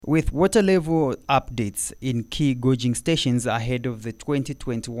With water level updates in key gorging stations ahead of the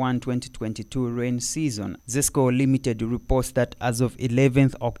 2021-2022 rain season, Zesco Limited reports that as of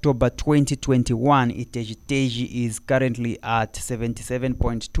 11th October 2021, Iteji is currently at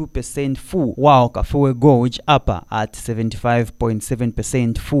 77.2% full, while Kafue Gorge Upper at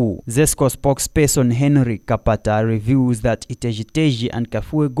 75.7% full. Zesco spokesperson Henry Kapata reveals that Iteji and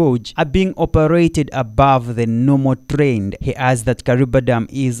Kafue Gorge are being operated above the normal trend. He adds that Kariba Dam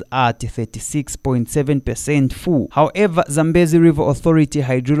is at 36.7% full. However, Zambezi River Authority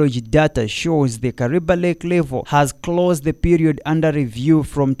hydrology data shows the Kariba Lake level has closed the period under review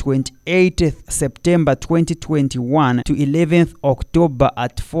from 28th September 2021 to 11th October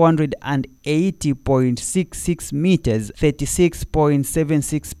at 480.66 meters,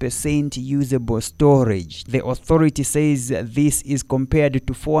 36.76% usable storage. The authority says this is compared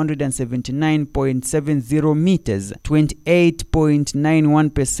to 479.70 meters,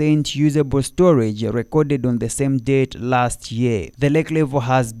 28.91% usable storage recorded on the same date last year. The lake level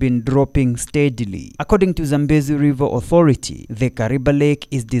has been dropping steadily. According to Zambezi River Authority, the Kariba Lake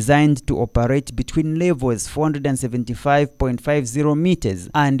is designed to operate between levels 475.50 meters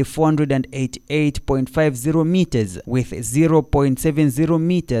and 488.50 meters, with 0.70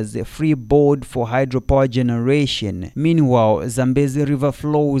 meters freeboard for hydropower generation. Meanwhile, Zambezi River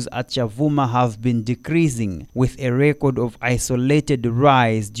flows at Chavuma have been decreasing, with a record of isolated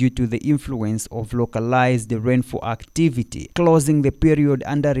rise due to the influence of localized rainfall activity, closing the period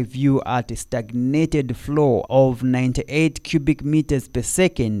under review at a stagnated flow of 98 cubic meters per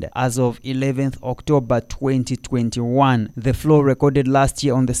second as of 11th October 2021. The flow recorded last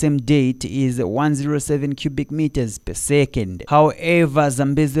year on the same date is 107 cubic meters per second. However,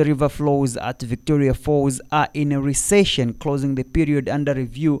 Zambezi River flows at Victoria Falls are in a recession, closing the period under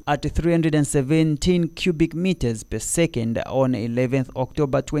review at 317 cubic meters per second on 11th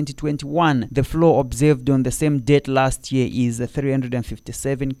October 2021. The flow observed on the same date last year is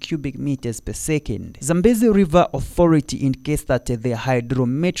 357 cubic meters per second. Zambezi River Authority indicates that the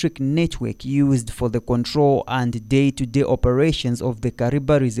hydrometric network used for the control and day-to-day operations of the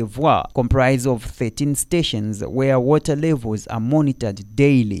Kariba Reservoir comprise of 13 stations where water levels are monitored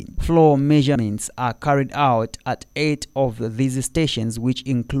daily. Flow measurements are carried out at 8 of these stations, which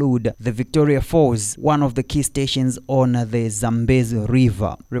include the Victoria Falls, one of the key stations on the Zambezi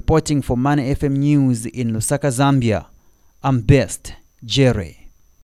River. Reporting for Money FM News in Lusaka, Zambia, I'm Best Jerry.